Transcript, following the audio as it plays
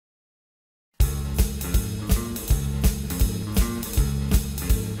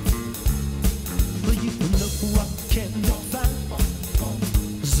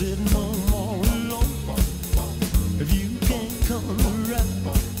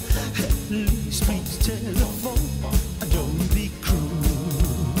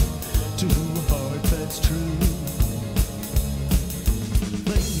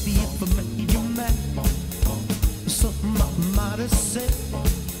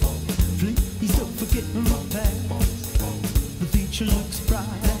forgetting my past. The future looks bright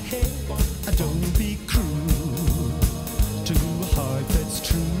ahead. Don't be cruel to a heart that's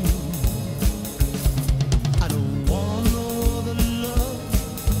true. I don't want no other love,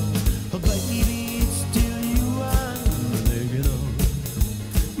 but baby, it's still you I'm thinking of.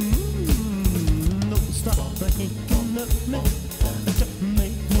 Don't stop thinking of me. Don't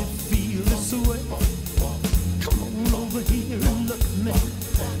make me feel this way. Come on over here and look at me.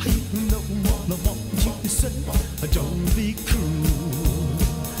 You know what I want you to say. Don't be cruel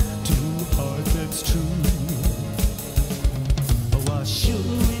to a heart that's true. Why should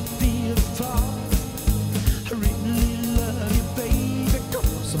we be apart? I really love you, baby,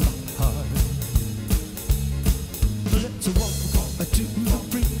 cause of my heart. Let's walk to the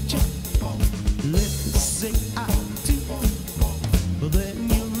preacher. Let's say I do. Then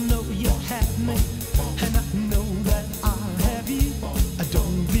you know you have me, and I know that I'll have you.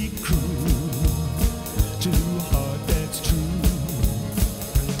 Don't be cruel to a heart that's true.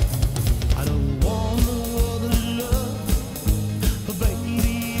 I don't want no other love, but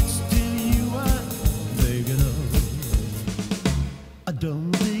baby, it's still you I'm thinking of.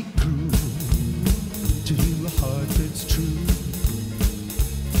 Don't be cruel to a heart